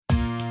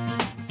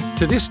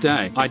To this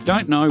day, I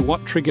don't know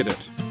what triggered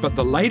it, but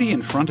the lady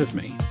in front of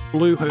me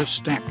blew her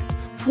stack.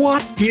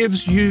 What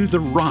gives you the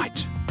right?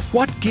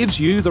 What gives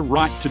you the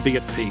right to be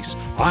at peace?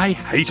 I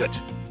hate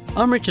it.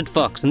 I'm Richard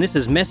Fox and this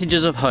is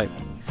Messages of Hope.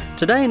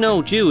 Today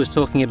Noel Dew is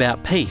talking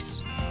about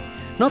peace.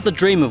 Not the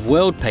dream of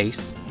world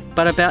peace,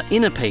 but about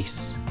inner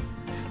peace.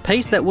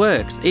 Peace that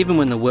works even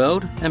when the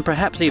world, and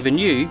perhaps even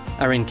you,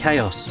 are in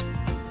chaos.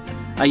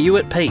 Are you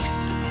at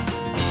peace?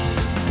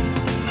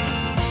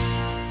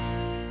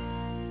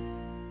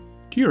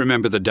 Do you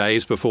remember the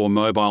days before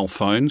mobile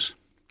phones?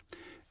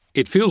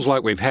 It feels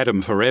like we've had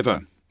them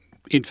forever.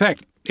 In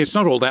fact, it's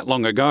not all that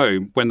long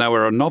ago when they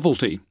were a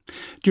novelty.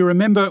 Do you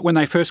remember when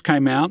they first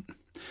came out?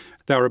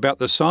 They were about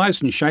the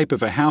size and shape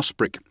of a house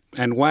brick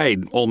and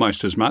weighed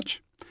almost as much.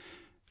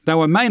 They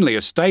were mainly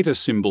a status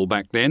symbol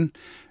back then.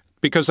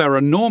 Because they were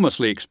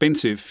enormously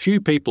expensive, few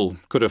people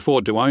could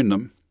afford to own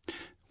them.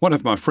 One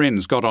of my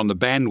friends got on the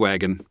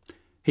bandwagon.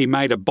 He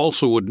made a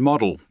balsa wood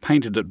model,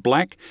 painted it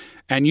black,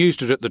 and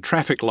used it at the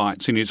traffic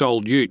lights in his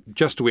old ute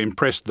just to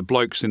impress the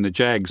blokes in the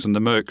Jags and the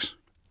Mercs.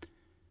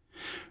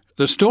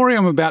 The story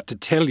I'm about to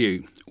tell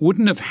you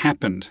wouldn't have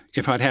happened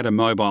if I'd had a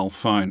mobile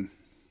phone.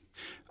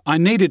 I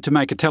needed to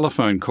make a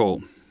telephone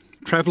call.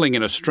 Travelling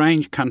in a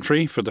strange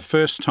country for the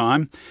first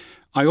time,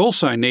 I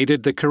also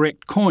needed the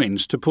correct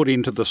coins to put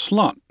into the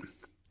slot.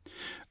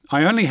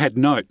 I only had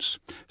notes,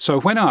 so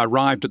when I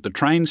arrived at the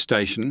train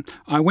station,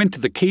 I went to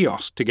the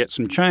kiosk to get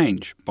some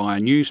change, buy a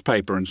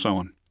newspaper and so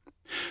on.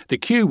 The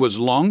queue was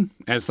long,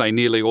 as they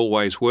nearly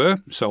always were,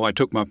 so I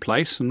took my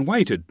place and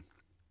waited.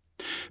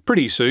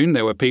 Pretty soon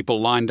there were people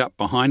lined up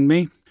behind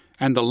me,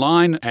 and the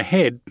line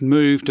ahead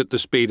moved at the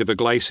speed of a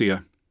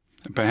glacier,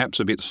 perhaps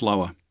a bit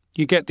slower.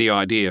 You get the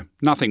idea.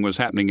 Nothing was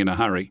happening in a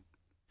hurry.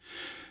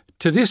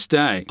 To this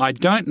day, I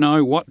don't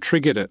know what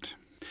triggered it,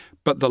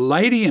 but the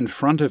lady in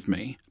front of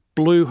me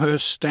blew her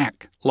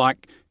stack,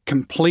 like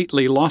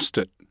completely lost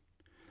it.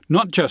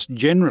 Not just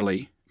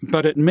generally,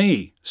 but at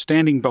me,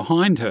 standing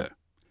behind her.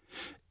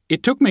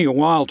 It took me a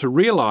while to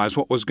realise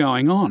what was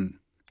going on.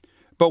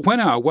 But when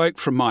I awoke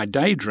from my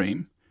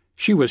daydream,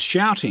 she was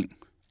shouting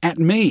at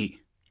me,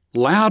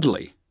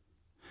 loudly.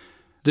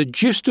 The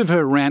gist of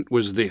her rant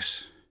was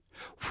this: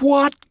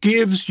 "What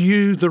gives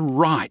you the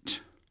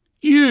right?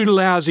 You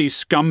lousy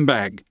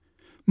scumbag!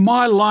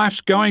 My life's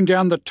going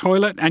down the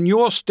toilet and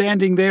you're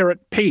standing there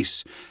at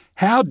peace.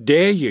 How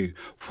dare you?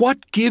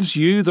 What gives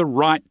you the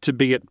right to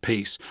be at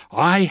peace?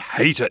 I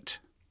hate it."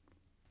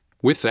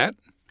 With that,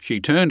 she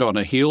turned on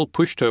her heel,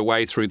 pushed her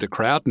way through the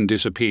crowd and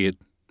disappeared.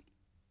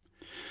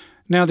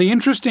 Now, the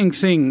interesting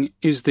thing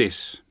is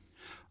this.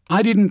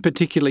 I didn't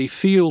particularly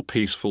feel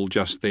peaceful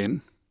just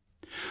then.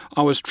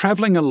 I was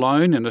travelling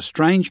alone in a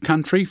strange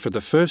country for the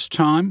first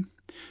time.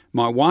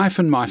 My wife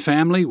and my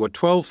family were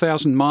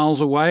 12,000 miles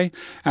away,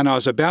 and I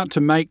was about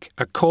to make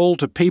a call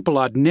to people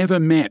I'd never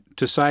met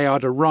to say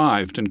I'd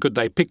arrived and could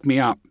they pick me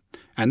up,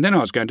 and then I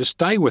was going to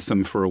stay with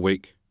them for a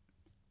week.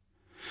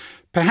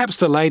 Perhaps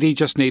the lady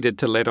just needed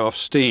to let off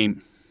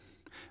steam.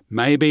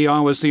 Maybe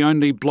I was the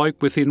only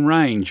bloke within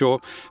range, or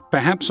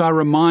perhaps I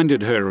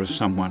reminded her of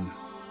someone.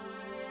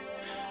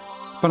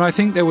 But I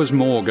think there was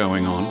more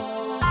going on.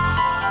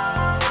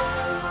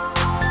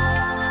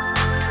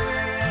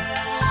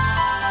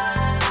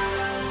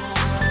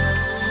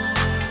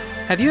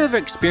 Have you ever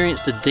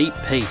experienced a deep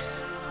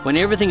peace when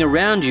everything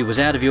around you was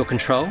out of your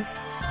control?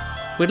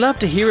 We'd love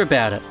to hear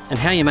about it and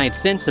how you made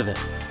sense of it.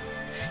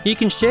 You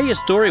can share your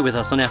story with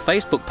us on our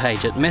Facebook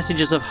page at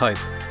Messages of Hope.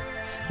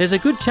 There's a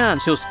good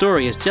chance your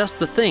story is just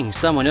the thing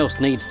someone else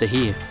needs to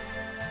hear.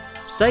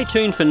 Stay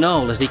tuned for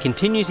Noel as he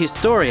continues his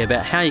story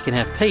about how you can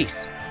have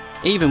peace,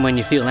 even when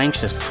you feel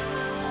anxious.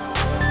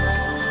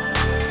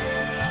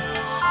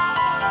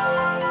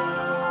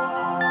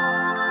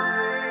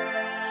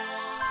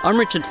 I'm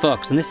Richard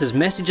Fox and this is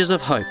Messages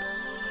of Hope.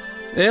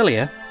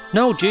 Earlier,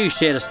 Noel Dew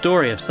shared a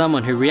story of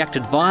someone who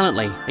reacted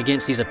violently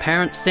against his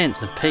apparent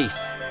sense of peace,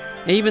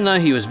 even though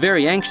he was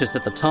very anxious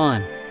at the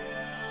time.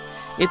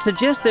 It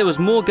suggests there was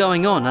more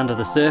going on under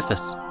the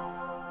surface.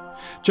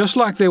 Just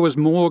like there was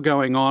more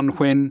going on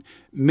when,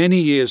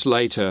 many years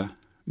later,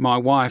 my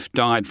wife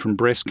died from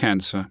breast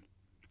cancer.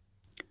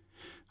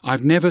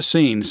 I've never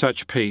seen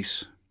such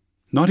peace,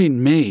 not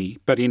in me,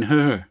 but in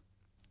her.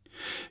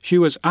 She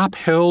was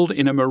upheld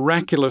in a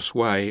miraculous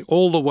way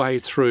all the way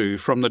through,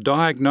 from the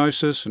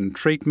diagnosis and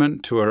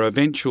treatment to her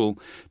eventual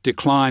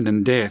decline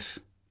and death.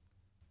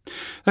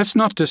 That's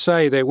not to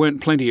say there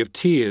weren't plenty of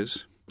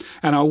tears,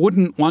 and I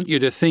wouldn't want you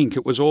to think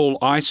it was all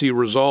icy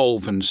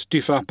resolve and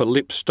stiff upper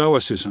lip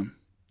stoicism.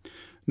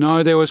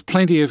 No, there was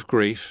plenty of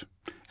grief,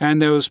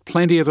 and there was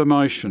plenty of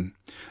emotion,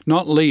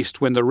 not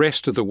least when the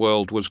rest of the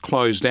world was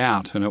closed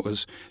out and it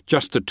was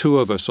just the two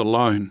of us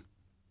alone.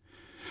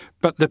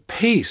 But the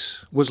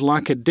peace was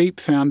like a deep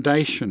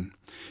foundation.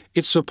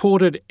 It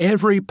supported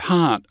every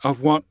part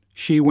of what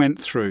she went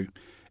through,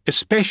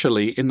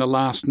 especially in the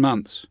last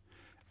months,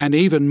 and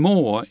even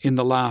more in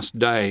the last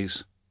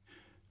days.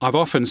 I've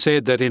often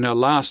said that in her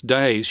last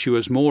days she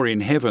was more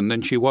in heaven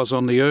than she was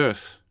on the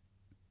earth.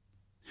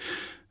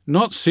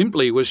 Not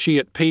simply was she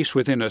at peace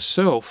within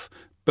herself,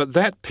 but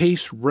that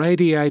peace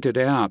radiated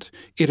out.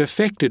 It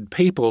affected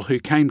people who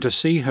came to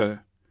see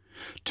her.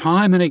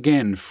 Time and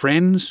again,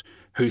 friends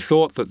who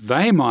thought that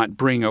they might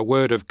bring a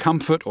word of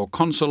comfort or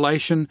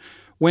consolation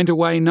went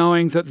away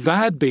knowing that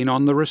they'd been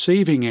on the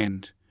receiving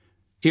end.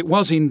 It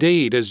was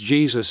indeed, as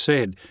Jesus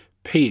said,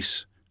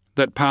 peace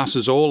that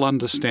passes all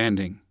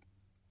understanding.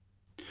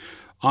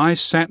 I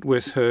sat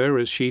with her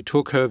as she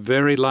took her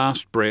very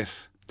last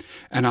breath,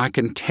 and I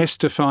can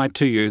testify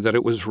to you that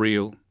it was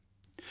real.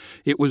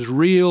 It was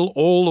real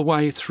all the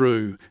way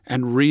through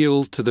and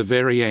real to the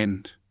very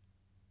end.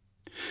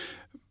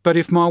 But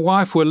if my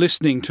wife were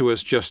listening to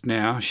us just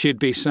now, she'd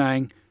be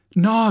saying,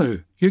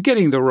 "No, you're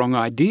getting the wrong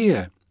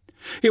idea.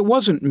 It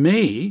wasn't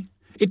me.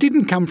 It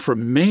didn't come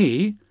from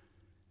me.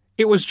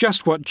 It was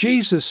just what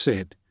Jesus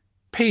said.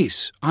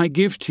 Peace I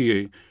give to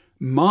you.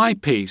 My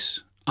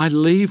peace I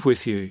leave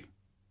with you."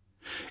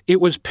 It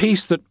was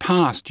peace that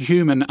passed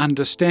human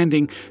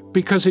understanding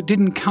because it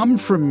didn't come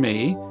from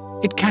me,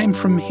 it came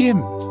from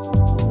Him.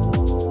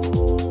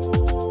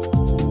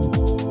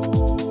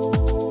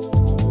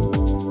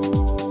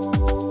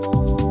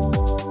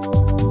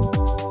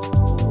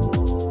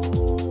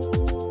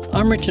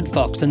 I'm Richard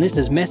Fox and this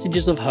is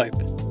Messages of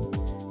Hope.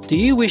 Do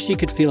you wish you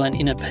could feel an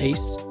inner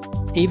peace,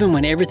 even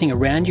when everything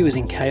around you is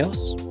in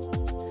chaos?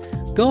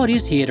 God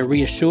is here to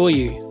reassure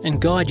you and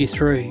guide you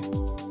through.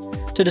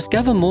 To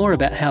discover more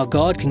about how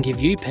God can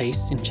give you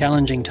peace in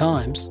challenging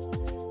times,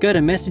 go to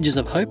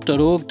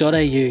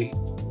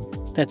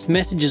messagesofhope.org.au. That's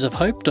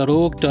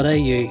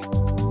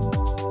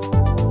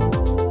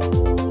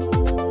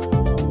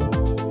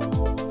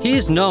messagesofhope.org.au.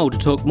 Here's Noel to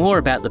talk more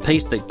about the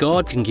peace that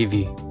God can give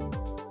you.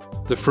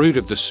 The fruit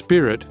of the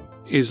Spirit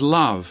is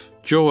love,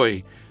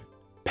 joy,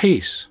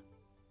 peace.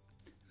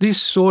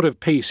 This sort of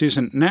peace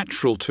isn't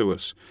natural to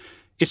us.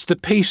 It's the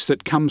peace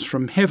that comes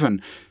from heaven.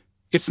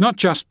 It's not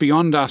just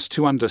beyond us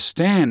to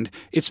understand,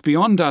 it's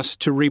beyond us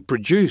to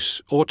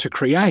reproduce or to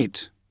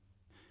create.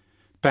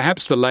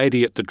 Perhaps the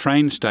lady at the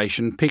train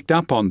station picked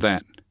up on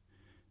that.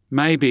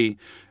 Maybe,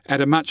 at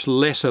a much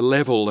lesser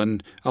level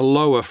and a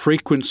lower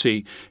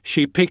frequency,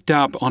 she picked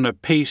up on a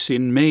peace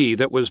in me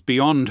that was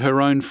beyond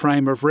her own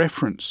frame of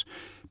reference.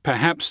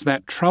 Perhaps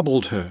that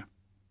troubled her.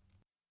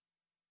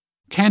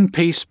 Can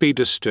peace be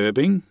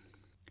disturbing?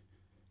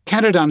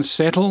 Can it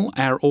unsettle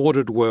our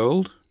ordered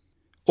world?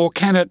 Or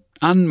can it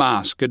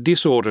unmask a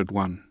disordered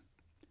one?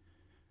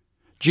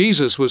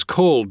 Jesus was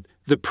called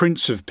the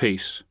Prince of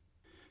Peace.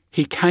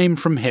 He came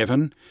from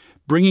heaven,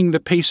 bringing the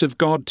peace of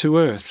God to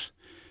earth.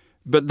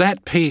 But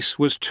that peace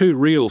was too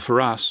real for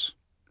us.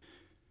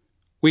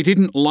 We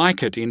didn't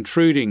like it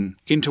intruding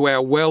into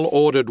our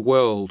well-ordered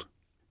world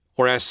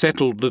or our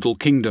settled little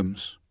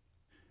kingdoms.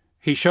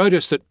 He showed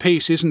us that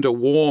peace isn't a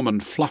warm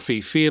and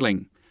fluffy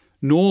feeling,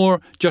 nor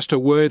just a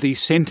worthy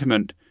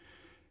sentiment.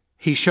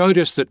 He showed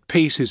us that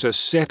peace is a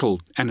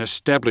settled and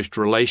established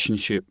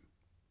relationship.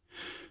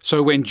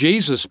 So when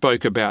Jesus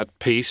spoke about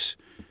peace,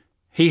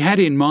 He had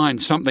in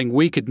mind something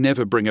we could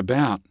never bring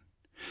about.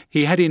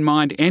 He had in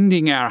mind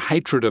ending our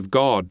hatred of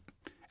God,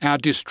 our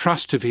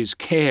distrust of His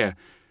care,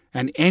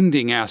 and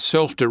ending our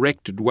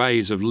self-directed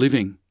ways of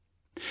living.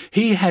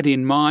 He had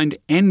in mind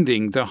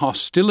ending the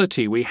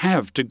hostility we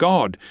have to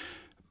God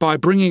by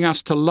bringing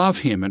us to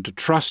love Him and to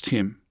trust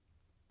Him.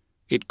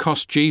 It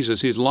cost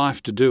Jesus His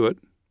life to do it.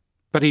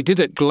 But He did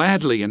it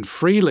gladly and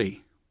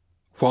freely.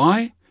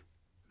 Why?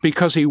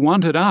 Because He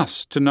wanted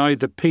us to know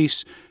the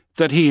peace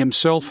that He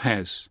Himself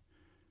has.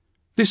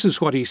 This is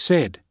what He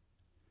said.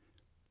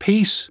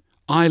 Peace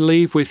I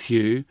leave with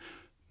you,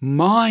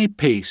 my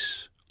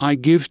peace I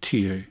give to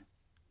you.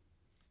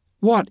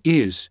 What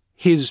is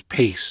His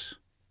peace?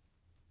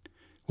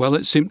 Well,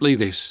 it's simply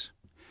this.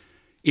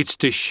 It's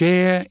to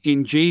share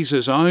in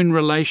Jesus' own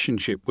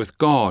relationship with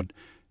God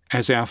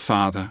as our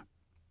Father.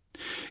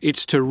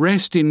 It's to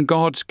rest in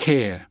God's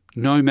care,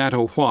 no matter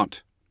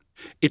what.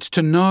 It's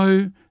to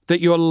know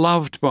that you're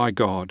loved by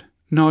God,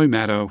 no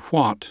matter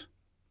what.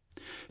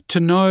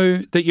 To know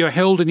that you're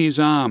held in His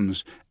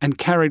arms and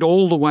carried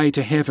all the way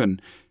to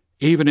heaven,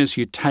 even as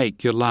you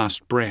take your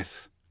last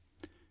breath.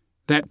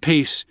 That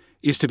peace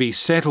is to be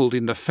settled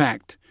in the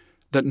fact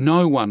that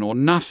no one or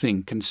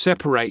nothing can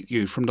separate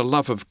you from the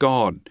love of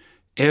God,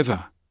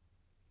 ever.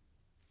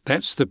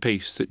 That's the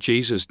peace that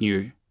Jesus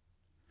knew.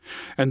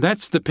 And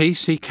that's the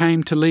peace He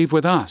came to leave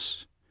with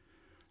us.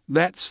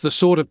 That's the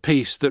sort of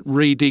peace that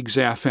redigs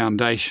our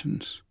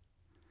foundations.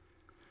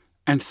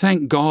 And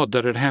thank God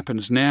that it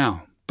happens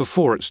now,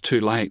 before it's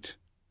too late.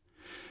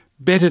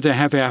 Better to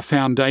have our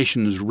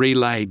foundations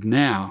relaid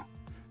now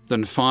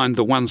than find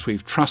the ones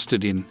we've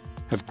trusted in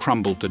have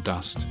crumbled to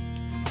dust.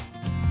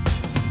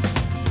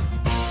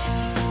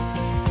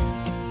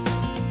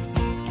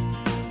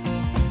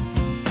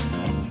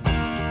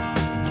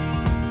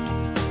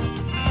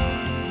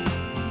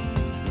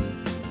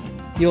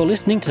 You're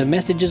listening to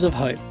Messages of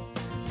Hope.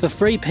 For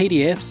free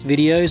PDFs,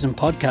 videos and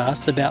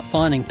podcasts about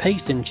finding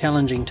peace in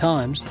challenging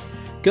times,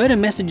 go to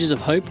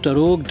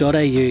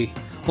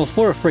messagesofhope.org.au or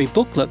for a free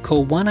booklet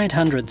call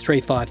 1800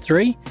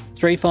 353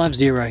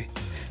 350.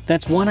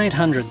 That's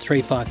 1800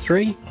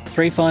 353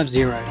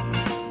 350.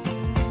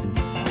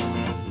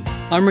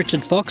 I'm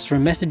Richard Fox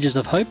from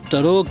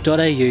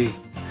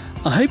messagesofhope.org.au.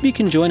 I hope you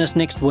can join us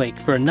next week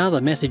for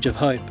another message of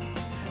hope.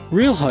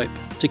 Real hope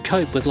to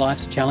cope with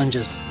life's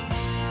challenges.